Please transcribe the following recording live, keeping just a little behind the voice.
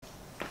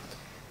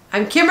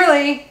I'm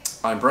Kimberly.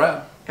 I'm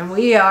Brad. And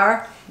we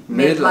are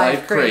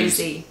Midlife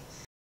Crazy.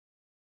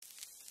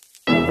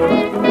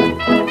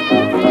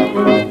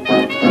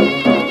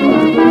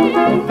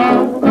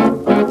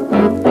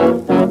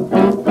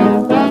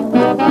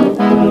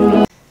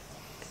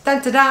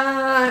 Dun, da,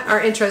 da.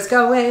 Our intro's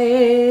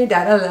going.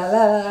 Da, da, da,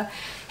 da.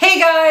 Hey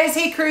guys,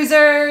 hey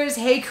cruisers,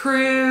 hey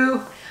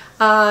crew.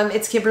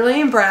 It's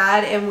Kimberly and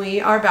Brad, and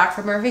we are back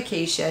from our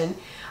vacation.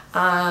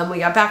 We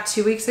got back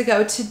 2 weeks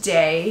ago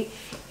today.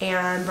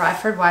 And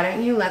Bradford, why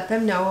don't you let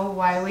them know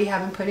why we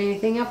haven't put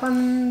anything up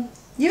on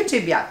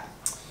YouTube yet?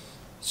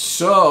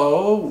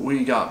 So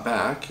we got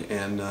back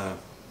and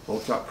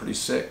both got pretty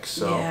sick.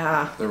 So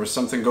yeah. There was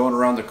something going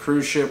around the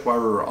cruise ship while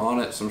we were on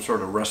it, some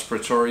sort of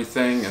respiratory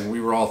thing, and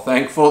we were all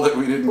thankful that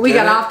we didn't we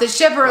get it. got off the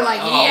ship and we're like,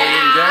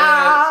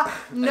 yeah,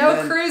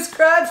 no cruise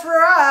crud for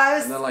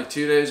us. And then like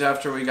 2 days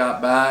after we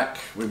got back,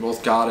 we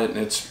both got it, and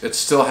it's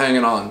still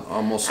hanging on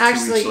almost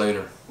Actually, 2 weeks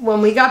later.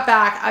 When we got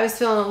back, I was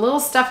feeling a little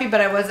stuffy, but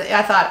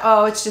I thought,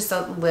 oh, it's just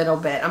a little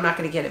bit. I'm not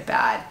going to get it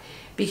bad.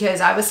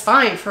 Because I was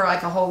fine for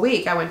like a whole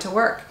week. I went to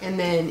work, and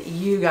then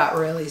you got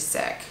really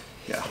sick.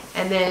 Yeah.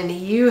 And then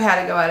you had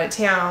to go out of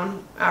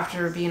town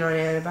after being on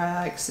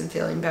antibiotics and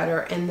feeling better,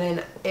 and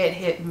then it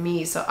hit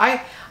me. So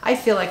I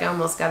feel like I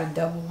almost got a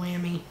double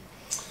whammy.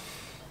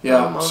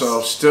 Yeah, almost.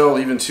 So still,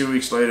 even 2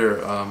 weeks later,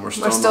 we're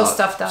still not,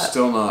 stuffed up.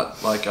 Still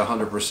not like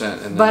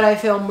 100%. But I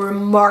feel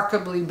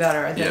remarkably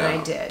better than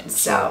I did.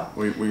 So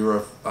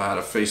I had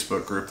a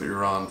Facebook group that we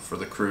were on for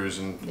the cruise,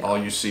 and all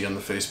you see on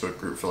the Facebook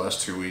group for the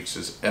last 2 weeks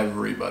is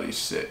everybody's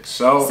sick.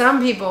 So some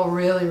people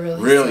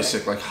really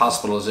sick, like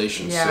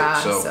hospitalization sick.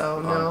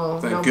 So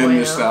thank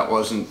goodness that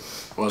wasn't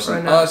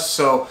us.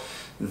 So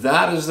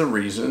that is the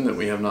reason that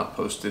we have not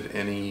posted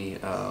any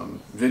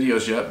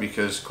videos yet,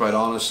 because quite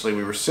honestly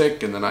we were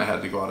sick, and then I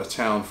had to go out of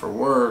town for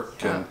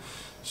work, and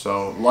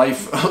so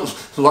life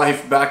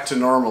back to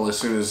normal as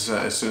soon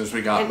as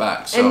we got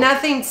back. So, and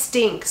nothing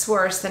stinks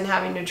worse than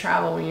having to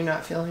travel when you're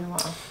not feeling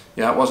well.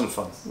 Yeah, it wasn't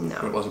fun.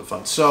 No, it wasn't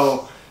fun.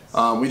 So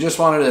we just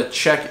wanted to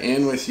check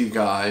in with you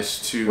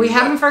guys we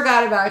haven't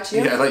forgot about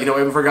you. Yeah, let you know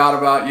we haven't forgot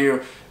about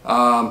you.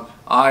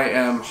 I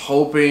am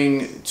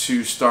hoping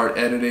to start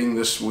editing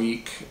this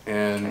week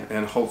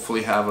and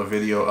hopefully have a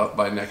video up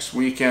by next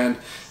weekend.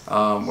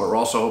 What we're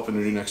also hoping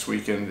to do next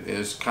weekend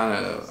is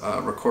kind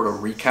of record a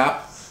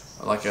recap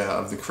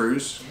of the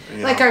cruise.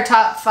 Like our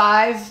top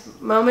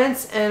 5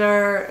 moments and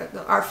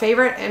our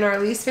favorite and our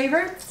least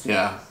favorites.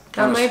 Yeah.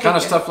 Kind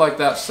of stuff like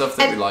that, stuff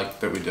that we liked,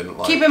 that we didn't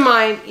like. Keep in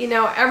mind,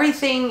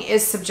 everything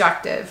is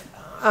subjective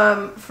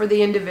for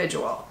the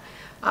individual.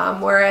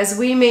 Whereas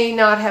we may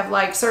not have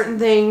liked certain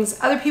things,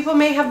 other people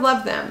may have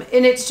loved them.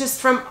 And it's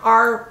just from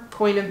our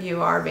point of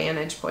view, our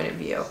vantage point of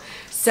view.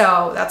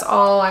 So that's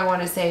all I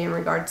want to say in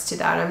regards to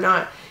that. I'm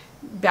not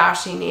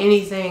bashing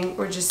anything.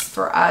 We're just,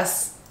 for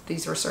us,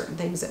 these were certain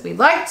things that we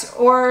liked,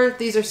 or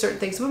these are certain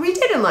things that we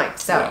didn't like.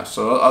 So yeah,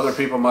 so other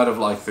people might have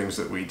liked things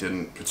that we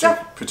didn't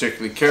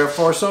particularly care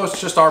for. So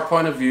it's just our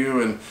point of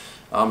view, and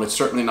it's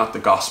certainly not the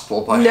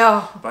gospel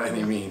by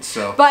any means.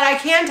 So, but I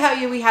can tell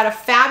you, we had a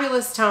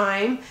fabulous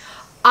time.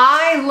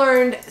 I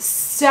learned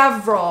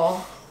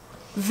several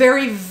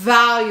very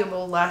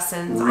valuable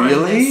lessons on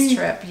this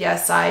trip.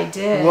 Yes, I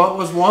did. What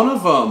was one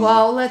of them?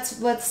 Well,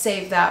 let's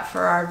save that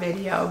for our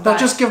video. But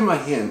just give them a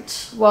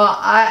hint. Well,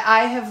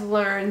 I have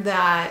learned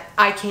that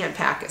I can't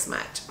pack as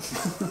much.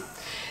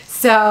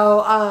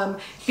 So,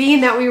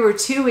 being that we were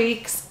 2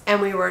 weeks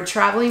and we were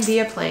traveling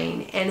via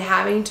plane and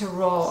having to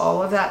roll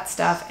all of that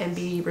stuff and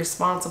be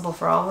responsible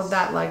for all of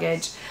that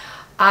luggage,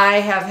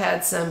 I have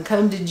had some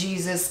come to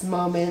Jesus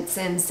moments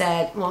and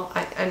said, well,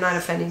 I'm not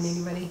offending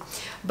anybody,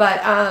 but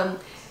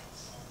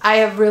I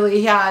have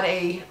really had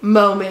a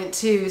moment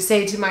to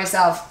say to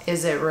myself,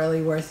 is it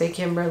really worth it,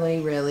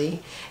 Kimberly,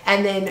 really?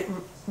 And then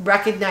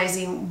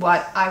recognizing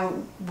what I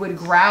would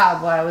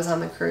grab while I was on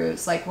the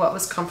cruise, like what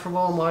was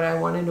comfortable and what I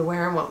wanted to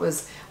wear and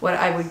what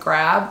I would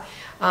grab.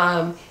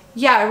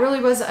 Yeah, it really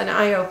was an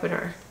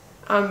eye-opener.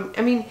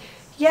 I mean,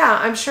 yeah,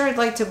 I'm sure I'd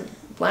like to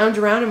lounge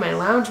around in my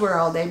loungewear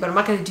all day, but I'm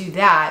not going to do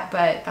that.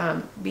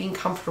 But being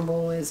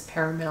comfortable is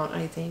paramount,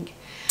 I think.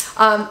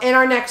 And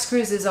our next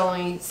cruise is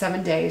only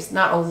 7 days.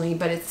 Not only,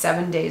 but it's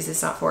 7 days.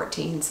 It's not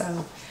 14.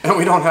 So. And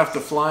we don't have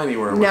to fly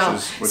anywhere. No.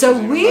 So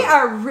we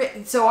are.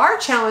 So our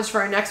challenge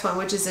for our next one,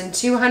 which is in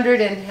 200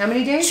 and how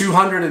many days?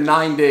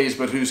 209 days,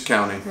 but who's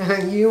counting?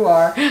 You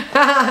are.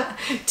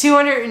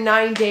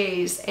 209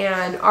 days,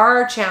 and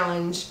our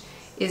challenge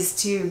is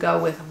to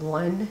go with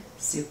one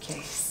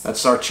suitcase.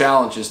 That's our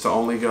challenge, is to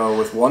only go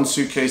with one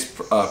suitcase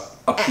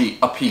a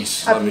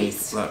piece. Let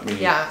me.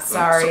 Yeah,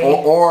 sorry.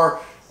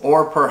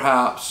 Or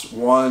perhaps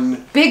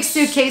one big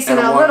suitcase and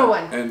a little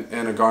one,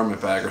 and a garment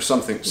bag or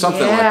something like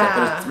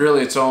that. But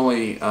it's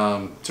only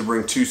to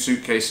bring 2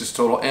 suitcases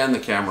total and the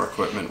camera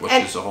equipment, which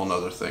is a whole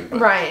nother thing. But.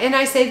 Right, and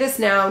I say this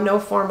now, no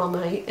formal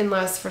night,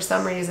 unless for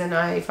some reason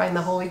I find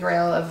the holy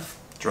grail of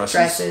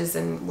dresses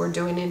and we're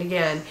doing it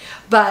again.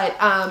 But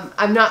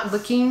I'm not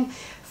looking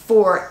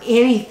for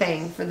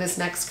anything for this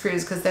next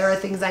cruise, because there are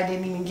things I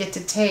didn't even get to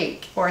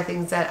take, or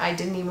things that I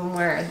didn't even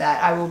wear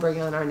that I will bring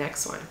on our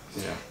next one.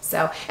 Yeah.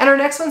 So, and our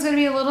next one's going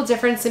to be a little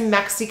different. It's in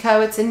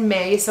Mexico. It's in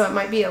May, so it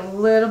might be a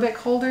little bit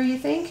colder, you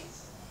think?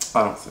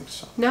 I don't think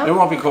so. No? It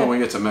won't be cold when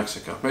we get to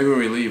Mexico. Maybe when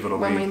we leave it'll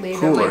be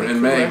cooler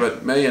in May,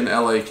 but May in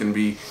LA can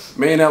be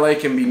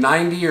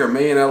 90, or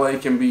May in LA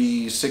can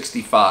be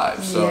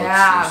 65. So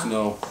there's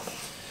no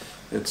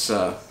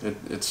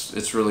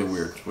it's really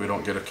weird. We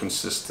don't get a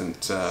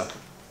consistent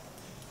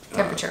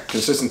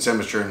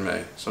temperature in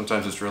May.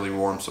 Sometimes it's really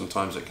warm,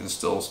 sometimes it can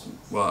still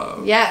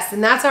yes,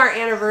 and that's our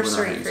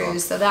anniversary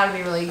cruise, so that'll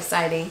be really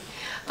exciting.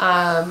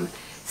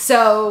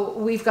 So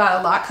we've got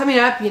a lot coming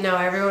up. You know,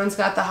 everyone's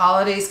got the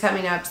holidays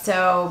coming up,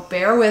 so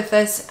bear with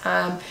us.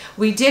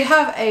 We did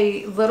have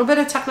a little bit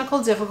of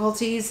technical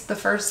difficulties the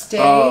first day.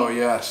 Oh,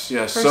 yes.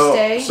 First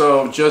day.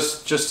 So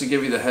just to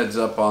give you the heads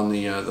up on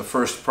the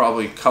first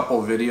probably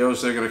couple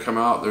videos that are going to come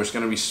out, there's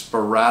going to be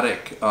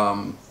sporadic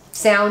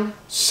sound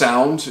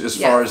as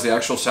far as the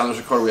actual sound is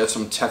recorded. We had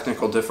some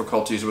technical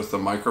difficulties with the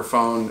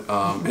microphone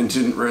and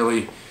didn't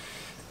really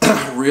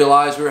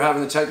realized we were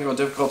having the technical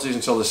difficulties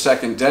until the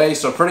second day.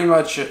 So pretty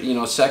much, you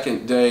know,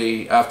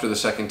 after the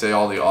second day,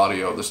 all the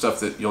audio, the stuff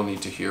that you'll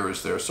need to hear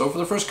is there. So for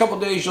the first couple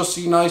days, you'll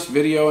see nice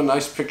video and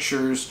nice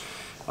pictures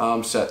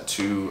set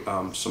to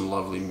some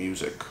lovely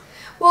music.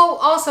 Well,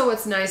 also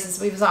what's nice is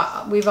we've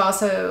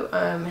also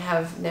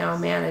have now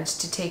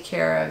managed to take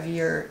care of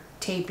your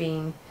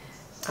taping.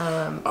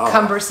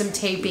 Cumbersome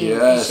taping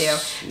issue.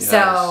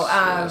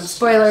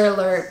 Spoiler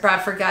alert,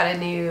 Bradford got a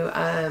new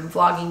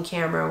vlogging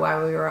camera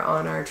while we were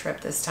on our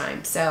trip this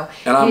time. So,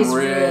 and I'm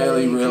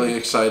really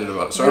excited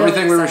about it. So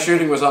everything we were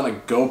shooting was on a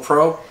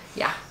GoPro.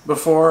 Yeah.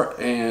 Before,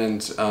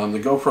 and the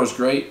GoPro's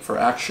great for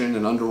action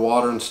and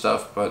underwater and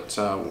stuff, but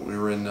we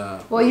were in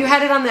well, you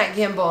had it on that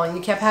gimbal and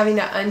you kept having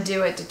to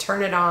undo it to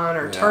turn it on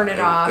or turn it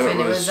off, and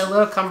it was a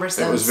little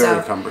cumbersome. It was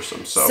very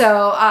cumbersome.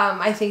 So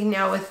I think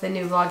now with the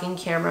new vlogging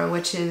camera,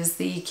 which is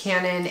the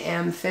Canon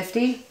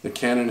M50. The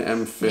Canon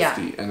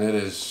M50, and it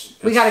is...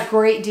 We got a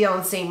great deal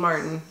in St.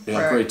 Martin.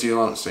 Yeah, great deal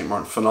on St.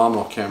 Martin.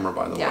 Phenomenal camera,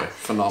 by the way.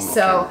 Phenomenal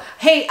camera.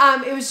 Hey,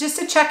 it was just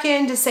a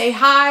check-in to say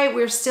hi.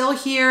 We're still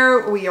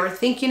here. We are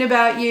thinking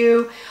about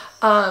you.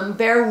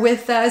 Bear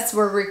with us.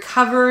 We're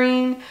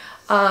recovering.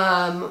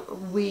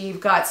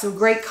 We've got some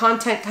great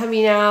content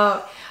coming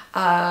out.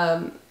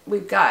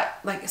 We've got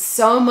like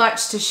so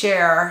much to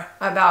share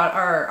about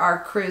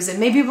our cruise, and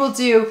maybe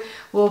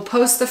we'll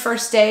post the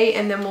first day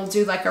and then we'll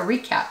do like a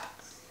recap.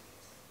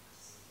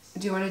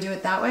 Do you want to do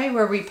it that way,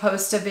 where we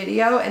post a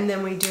video and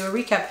then we do a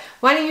recap?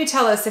 Why don't you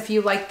tell us if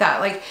you like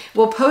that? Like,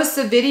 we'll post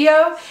the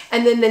video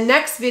and then the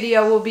next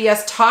video will be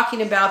us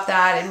talking about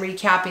that and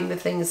recapping the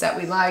things that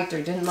we liked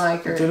or didn't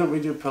like. Or didn't we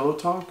do pillow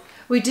talk?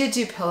 We did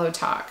do pillow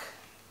talk.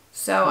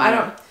 So I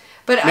don't.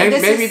 But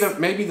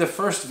maybe the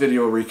first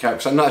video recap,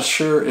 because I'm not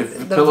sure if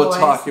the pillow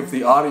talk, if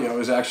the audio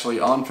is actually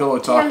on pillow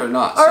talk or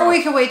not. Or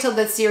we could wait till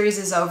the series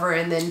is over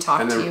and then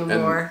talk to you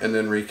more. And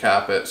then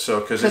recap it. So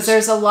because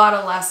there's a lot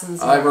of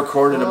lessons. I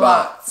recorded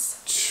about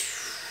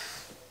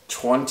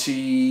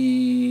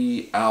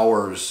 20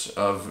 hours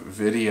of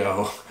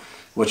video,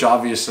 which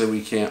obviously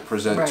we can't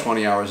present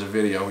 20 hours of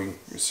video.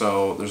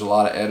 So there's a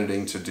lot of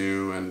editing to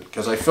do, and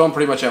because I film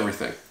pretty much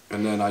everything,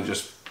 and then I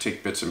just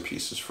take bits and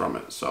pieces from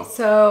it. So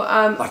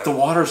like the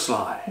water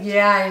slide.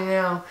 Yeah, I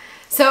know.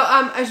 So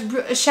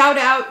a shout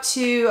out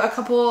to a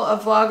couple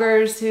of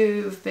vloggers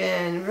who've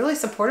been really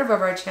supportive of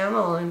our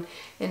channel and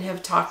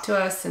have talked to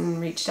us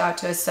and reached out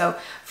to us. So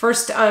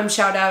first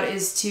shout out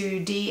is to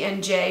D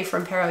and J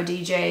from Pero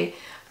DJ.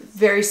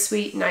 Very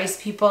sweet,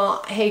 nice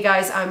people. Hey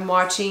guys, I'm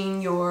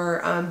watching your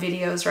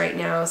videos right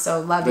now,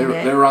 so loving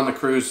it. They were on the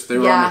cruise. They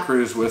were on the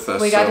cruise with us.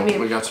 We got to meet.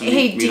 We got to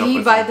meet up D,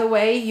 with by them. the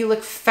way, you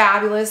look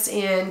fabulous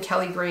in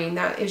Kelly green.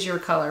 That is your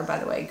color, by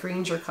the way.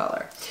 Green's your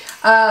color.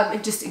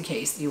 Just in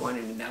case you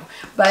wanted to know.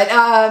 But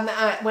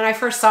when I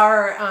first saw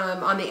her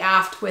on the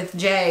aft with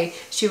Jay,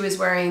 she was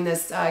wearing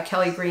this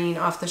Kelly green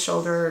off the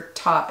shoulder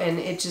top, and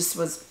it just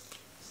was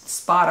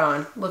spot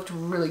on. Looked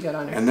really good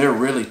on her. And they're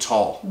really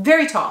tall.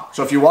 Very tall.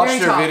 So if you watch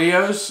their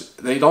videos,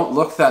 they don't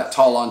look that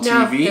tall on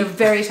TV. They're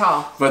very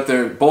tall. But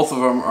both of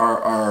them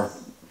are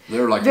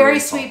they're like very really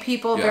sweet tall.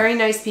 people, very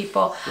nice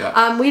people.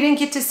 Yeah. We didn't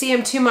get to see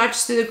them too much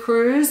through the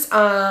cruise.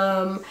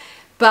 But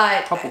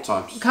a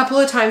couple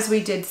of times we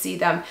did see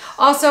them.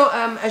 Also,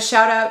 a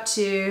shout out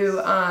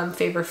to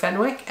Faber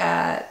Fenwick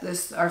at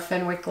our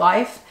Fenwick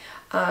Life.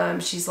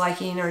 She's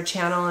liking our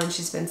channel and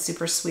she's been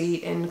super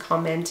sweet and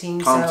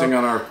commenting on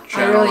our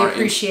channel. I really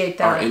appreciate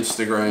that. Our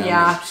Instagram.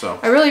 Yeah. So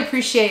I really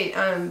appreciate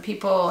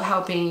people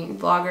helping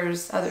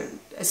vloggers, other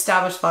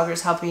established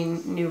vloggers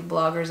helping new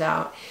vloggers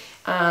out.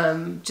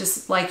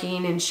 Just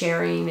liking and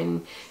sharing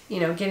and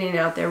getting it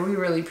out there. We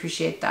really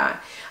appreciate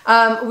that.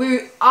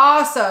 We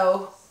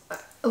also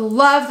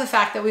love the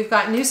fact that we've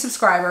got new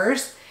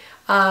subscribers.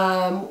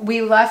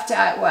 We left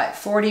at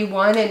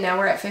 41 and now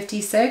we're at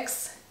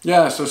 56.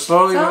 Yeah, so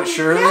slowly but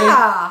surely.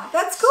 Yeah,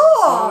 that's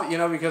cool.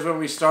 So, because when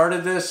we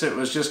started this, it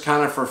was just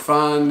kind of for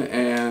fun,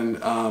 and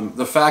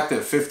the fact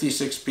that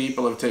 56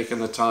 people have taken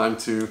the time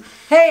to.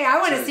 Hey, I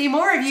want to see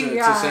more of you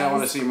guys. To say I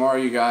want to see more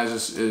of you guys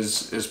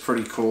is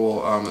pretty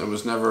cool. It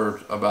was never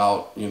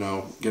about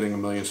getting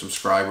 1 million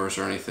subscribers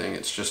or anything.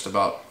 It's just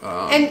about.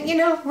 And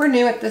we're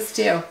new at this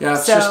too. Yeah,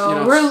 it's so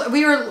just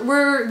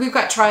we've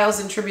got trials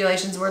and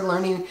tribulations. We're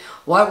learning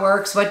what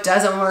works, what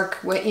doesn't work,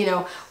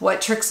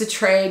 what tricks of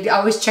trade.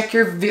 Always check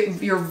your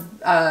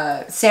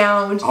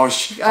sound.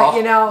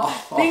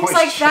 Things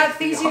like that.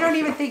 Things you don't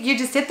even think. You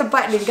just hit the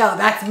button and go.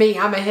 That's me.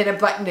 I'm a hit a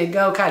button and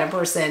go kind of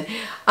person.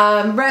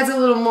 Brad's a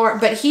little more,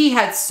 but he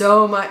had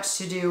so much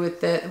to do with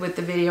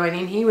the video. I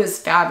mean, he was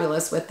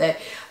fabulous with it.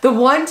 The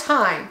one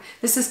time,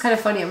 this is kind of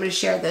funny. I'm going to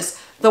share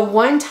this. The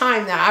one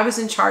time that I was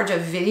in charge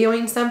of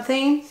videoing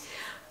something,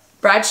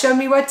 Brad showed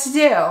me what to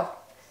do,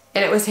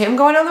 and it was him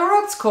going on the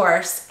ropes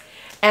course.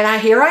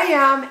 And here I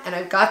am, and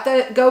I've got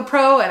the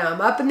GoPro, and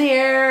I'm up in the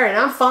air, and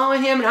I'm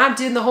following him, and I'm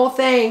doing the whole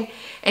thing.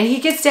 And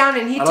he gets down,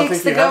 and he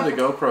takes the GoPro. I don't think you had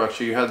the GoPro,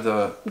 actually. You had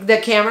the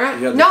camera?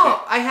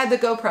 I had the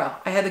GoPro.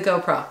 I had the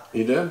GoPro.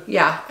 You did?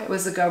 Yeah, it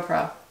was the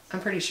GoPro.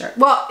 I'm pretty sure.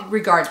 Well,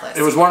 regardless.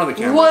 It was one of the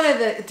cameras. One of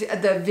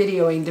the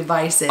videoing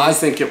devices. I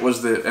think it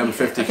was the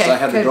M50, because I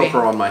had the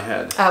GoPro on my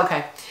head. Oh,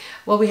 okay.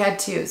 Well, we had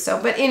two.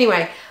 So, but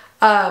anyway,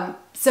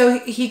 so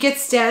he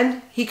gets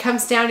done, he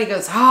comes down, he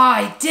goes,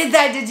 I did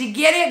that, did you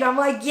get it? And I'm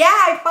like, yeah,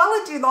 I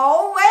followed you the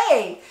whole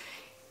way.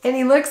 And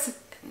he looks,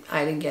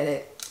 I didn't get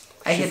it.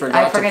 I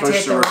forgot to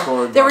hit the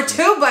record. There were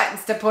 2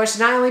 buttons to push,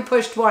 and I only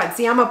pushed one.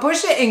 See, I'm a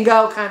push it and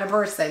go kind of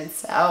person,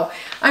 so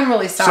I'm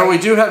really sorry. So we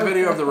do have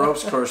video of the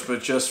ropes course,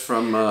 but just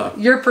from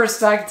your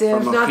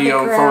perspective, from not the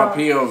crowd.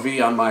 From a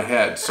POV on my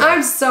head. So.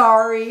 I'm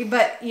sorry,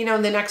 but the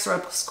next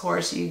ropes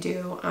course you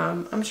do,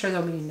 I'm sure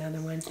there'll be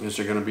another one. Is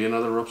there going to be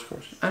another ropes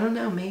course? I don't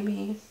know,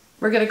 maybe.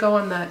 We're going to go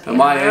on that. At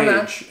my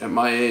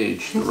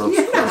age, the ropes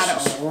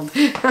course. Not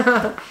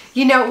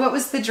old. What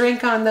was the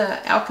drink on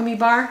the Alchemy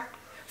bar?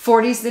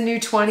 40's the new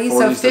 20,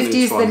 so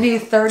 50's the new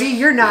 30.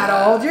 You're not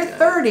old. You're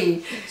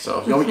 30.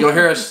 So you'll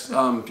hear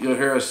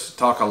us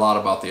talk a lot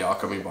about the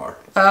Alchemy bar.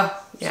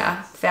 Oh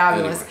yeah,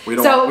 fabulous. Anyway, we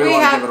don't want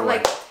to give it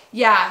away.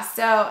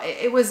 So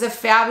it was a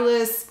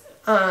fabulous,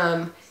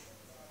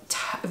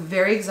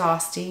 very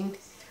exhausting.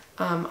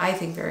 I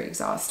think very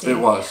exhausting. It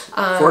was.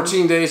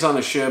 14 days on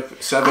a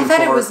ship, 7 ports. I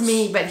thought it was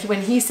me, but when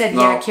he said,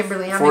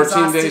 Kimberly, I'm 14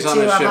 exhausted days on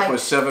too, a ship I'm like,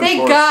 was 7 thank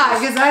ports. God,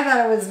 because I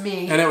thought it was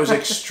me. And it was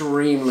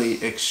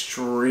extremely,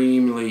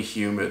 extremely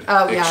humid.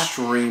 Oh, yeah.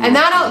 Extremely and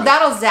humid.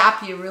 that'll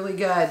zap you really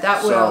good.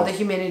 The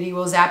humidity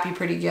will zap you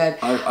pretty good.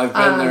 I've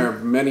been there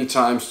many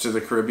times to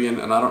the Caribbean,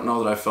 and I don't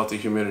know that I felt the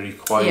humidity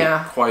quite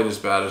as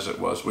bad as it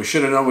was. We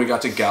should have known we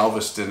got to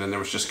Galveston, and there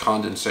was just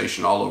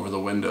condensation all over the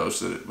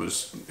windows, that it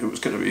was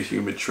going to be a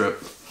humid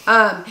trip.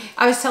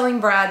 I was telling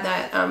Brad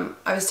that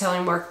I was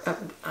telling my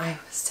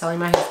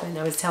husband,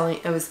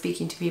 I was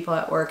speaking to people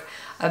at work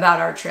about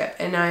our trip,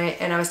 and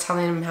I was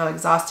telling them how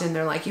exhausted, and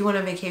they're like, you went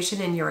on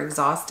vacation and you're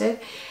exhausted?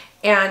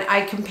 And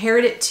I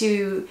compared it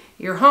to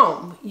your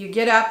home. You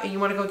get up and you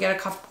want to go get a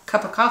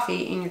cup of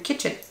coffee in your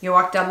kitchen. You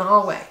walk down the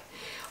hallway.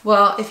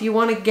 Well, if you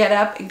want to get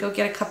up and go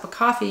get a cup of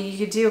coffee, you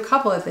could do a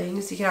couple of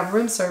things. You can have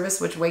room service,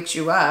 which wakes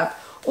you up,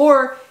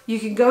 or you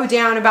can go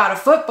down about a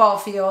football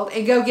field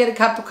and go get a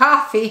cup of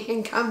coffee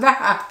and come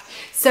back.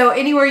 So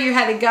anywhere you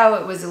had to go,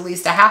 it was at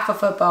least a half a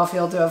football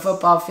field to a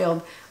football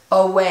field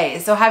away.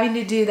 So having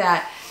to do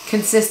that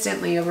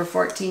consistently over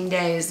 14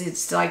 days,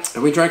 it's like...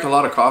 And we drank a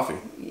lot of coffee.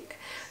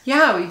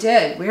 Yeah, we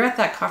did. We were at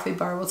that coffee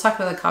bar. We'll talk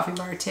about the coffee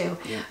bar too.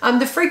 Yeah.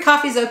 The free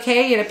coffee's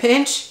okay in a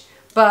pinch,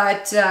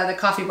 but the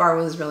coffee bar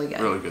was really good.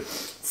 Really good.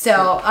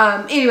 So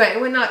anyway,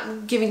 we're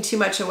not giving too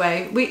much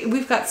away.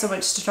 We've got so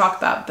much to talk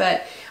about,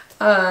 but...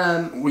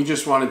 we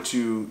just wanted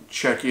to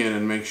check in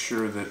and make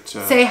sure that...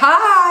 say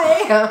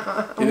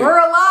hi! We're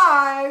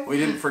alive! We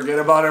didn't forget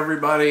about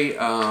everybody.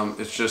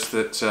 It's just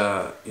that,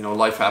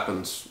 life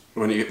happens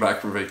when you get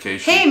back from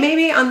vacation. Hey,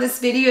 maybe on this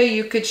video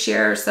you could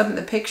share some of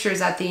the pictures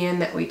at the end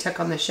that we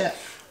took on the ship.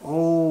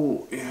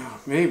 Oh, yeah,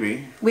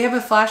 maybe. We have a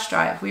flash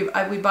drive. We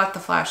bought the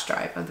flash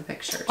drive of the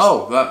pictures.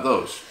 Oh,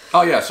 those.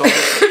 Oh, yeah, so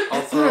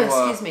I'll throw...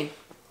 Excuse me.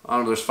 I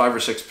don't know, there's 5 or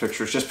 6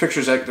 pictures. Just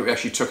pictures that we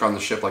actually took on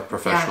the ship, like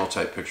professional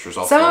type pictures.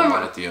 I'll throw them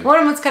on at the end. One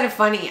of them's kind of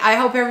funny. I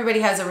hope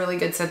everybody has a really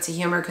good sense of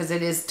humor, because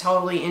it is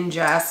totally in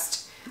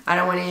jest. I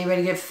don't want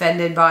anybody to get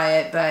offended by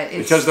it, but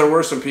it's... Because there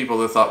were some people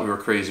that thought we were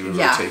crazy when we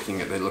were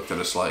taking it. They looked at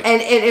us like...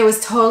 And it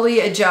was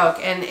totally a joke,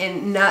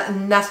 and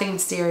nothing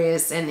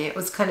serious, and it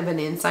was kind of an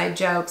inside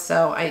joke,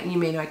 so you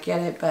may not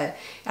get it, but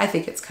I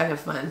think it's kind of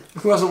fun.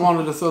 Who hasn't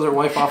wanted to throw their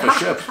wife off a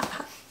ship?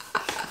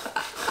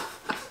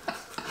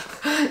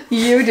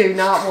 You do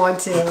not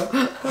want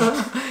to.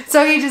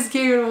 So he just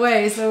gave it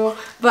away. So,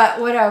 but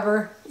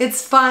whatever.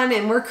 It's fun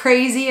and we're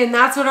crazy, and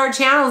that's what our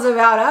channel's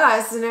about,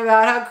 us and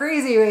about how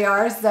crazy we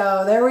are.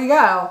 So there we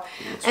go.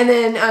 And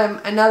then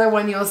another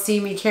one, you'll see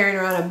me carrying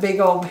around a big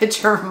old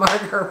pitcher of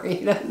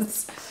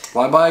margaritas.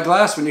 Why buy a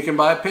glass when you can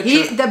buy a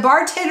pitcher? The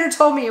bartender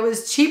told me it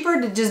was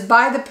cheaper to just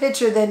buy the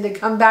pitcher than to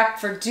come back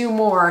for 2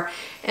 more.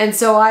 And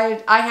so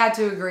I had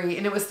to agree.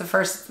 And it was the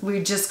first,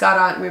 we just got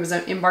on, it was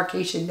an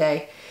embarkation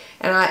day.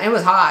 And it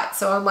was hot.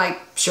 So I'm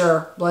like,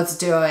 sure, let's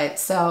do it.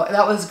 So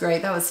that was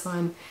great. That was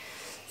fun.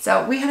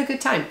 So we had a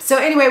good time. So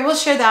anyway, we'll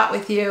share that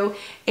with you.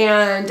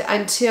 And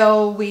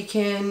until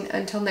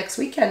next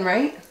weekend,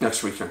 right?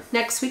 Next weekend.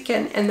 Next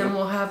weekend. And then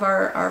we'll have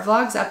our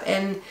vlogs up.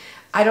 And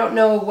I don't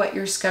know what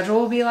your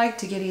schedule will be like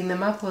to getting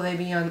them up. Will they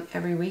be on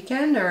every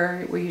weekend,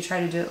 or will you try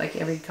to do it like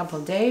every couple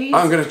of days?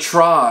 I'm going to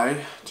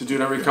try to do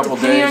it every couple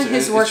of days.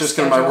 It's just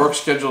my work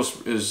schedule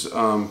is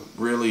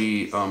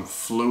really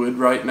fluid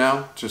right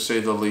now, to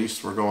say the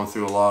least. We're going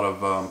through a lot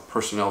of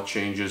personnel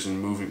changes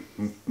and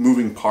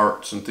moving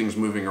parts and things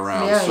moving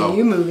around. Yeah, so,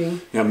 you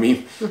moving. Yeah,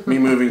 me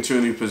moving to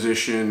a new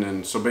position,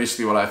 and so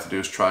basically what I have to do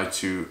is try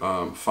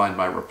to find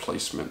my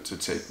replacement to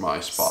take my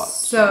spot.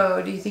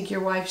 So do you think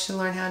your wife should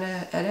learn how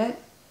to edit?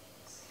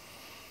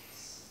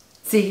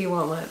 See, he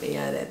won't let me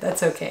edit.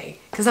 That's okay.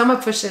 Because I'm a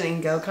push it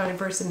and go kind of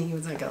person. He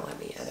was not going to let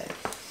me edit.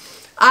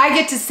 I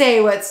get to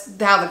say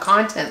how the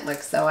content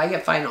looks, though. I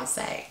get final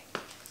say.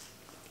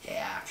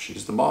 Yeah.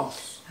 She's the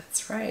boss.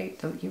 That's right.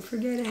 Don't you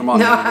forget it. Come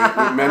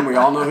on, men, we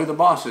all know who the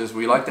boss is.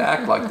 We like to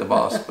act like the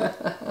boss,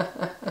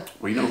 but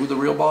we know who the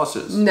real boss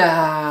is.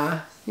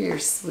 Nah. You're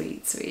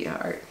sweet,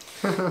 sweetheart.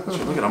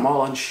 Look at, I'm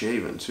all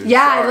unshaven too. Yeah,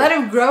 Sorry. I let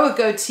him grow a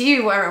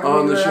goatee while we were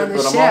on the ship.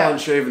 But I'm all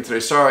unshaven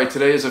today. Sorry,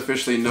 today is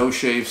officially No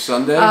Shave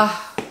Sunday.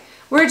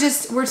 We're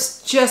just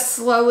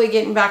slowly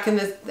getting back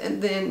into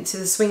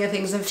the swing of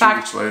things. In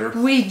fact, 2 weeks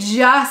later, we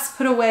just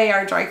put away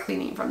our dry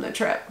cleaning from the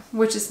trip,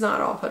 which is not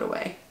all put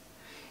away,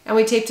 and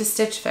we taped a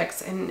Stitch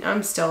Fix, and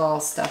I'm still all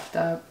stuffed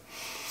up.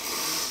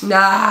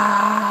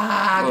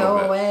 Nah, go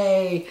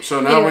away. So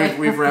now anyway.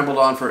 we've rambled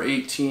on for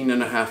 18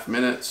 and a half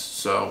minutes,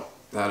 so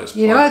that is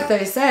You know what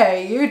they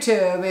say,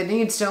 YouTube, it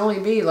needs to only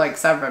be like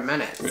 7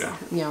 minutes. Yeah.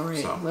 Yeah,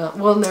 right. So. Well,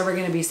 we're never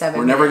going to be 7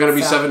 We're minutes. never going to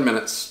be 7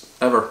 minutes,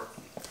 ever.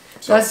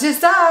 So. That's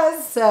just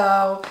us,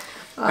 so...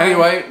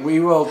 Anyway, we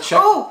will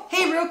check... Oh,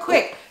 hey, real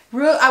quick.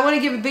 I want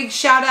to give a big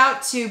shout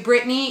out to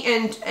Brittany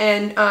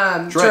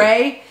and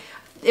Dre.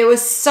 It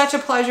was such a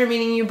pleasure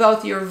meeting you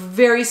both. You're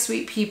very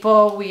sweet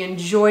people. We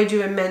enjoyed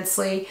you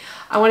immensely.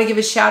 I want to give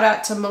a shout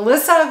out to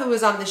Melissa, who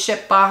was on the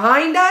ship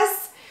behind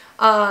us.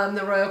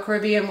 The Royal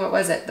Caribbean, what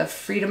was it? The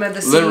Freedom of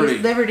the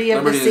Seas? Liberty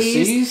of the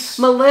Seas.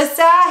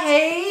 Melissa,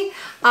 hey.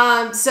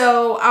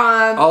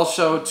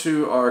 Also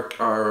to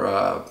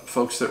our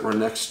folks that were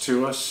next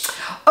to us.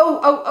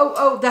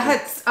 The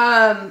Hunts.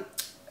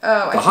 The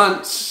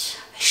Hunts.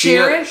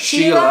 Sharon?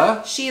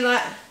 Sheila. She's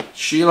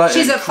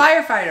a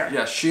firefighter.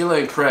 Yeah, Sheila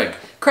and Craig.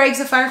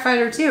 Craig's a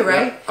firefighter too,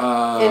 right?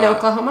 In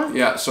Oklahoma?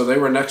 Yeah, so they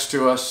were next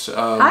to us.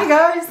 Hi,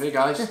 guys. Hey,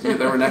 guys. They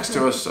were next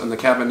to us in the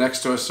cabin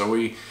next to us, so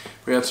we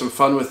had some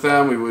fun with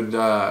them. We would,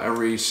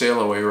 every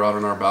sail away, we were out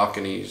on our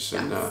balconies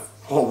and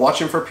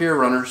watching for pier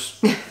runners.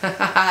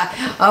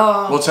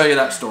 We'll tell you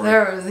that story.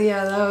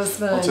 That was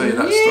fun. We'll tell you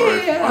that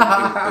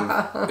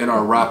story in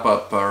our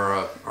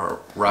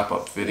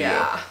wrap-up video.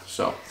 Yeah.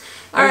 So,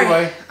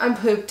 anyway. Right. I'm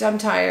pooped. I'm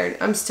tired.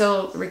 I'm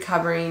still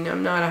recovering.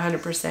 I'm not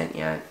 100%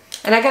 yet.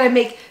 And I gotta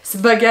make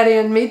spaghetti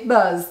and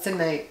meatballs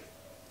tonight.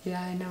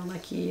 Yeah, I know,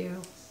 lucky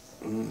you.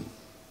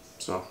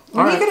 So,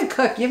 when are you gonna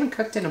cook? You haven't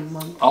cooked in a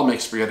month. I'll make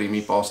spaghetti and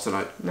meatballs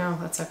tonight. No,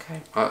 that's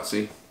okay.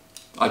 See,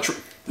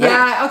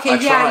 yeah, okay,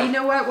 yeah. You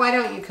know what? Why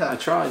don't you cook? I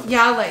tried.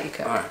 Yeah, I'll let you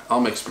cook. All right,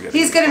 I'll make spaghetti.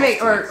 He's gonna make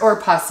or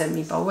pasta and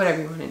meatball,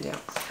 whatever you want to do.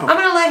 I'm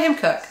gonna let him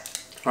cook.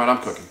 All right, I'm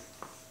cooking.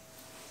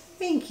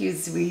 Thank you,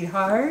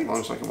 sweetheart. As long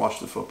as I can watch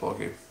the football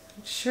game.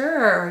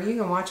 Sure, you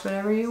can watch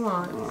whatever you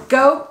want. Right.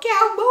 Go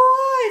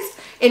Cowboys!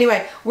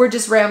 Anyway, we're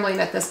just rambling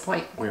at this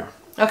point. We are.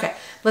 Okay,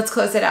 let's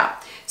close it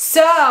out.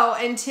 So,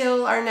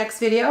 until our next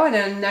video and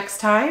then next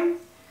time,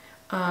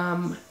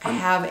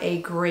 have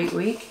a great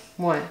week.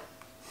 What?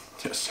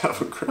 Just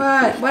have a great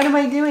week. What am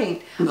I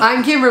doing?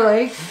 I'm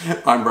Kimberly.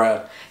 I'm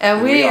Brad.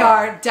 And we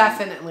are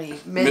definitely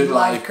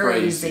midlife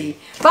crazy.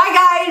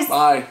 Bye, guys!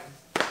 Bye.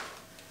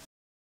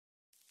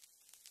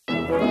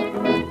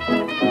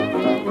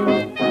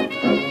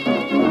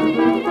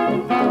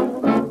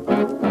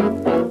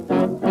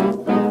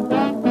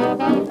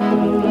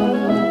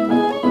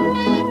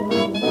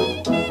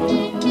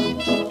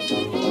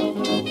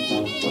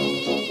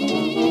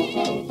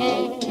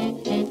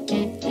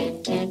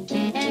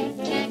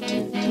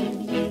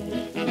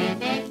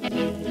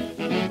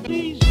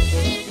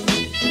 Please.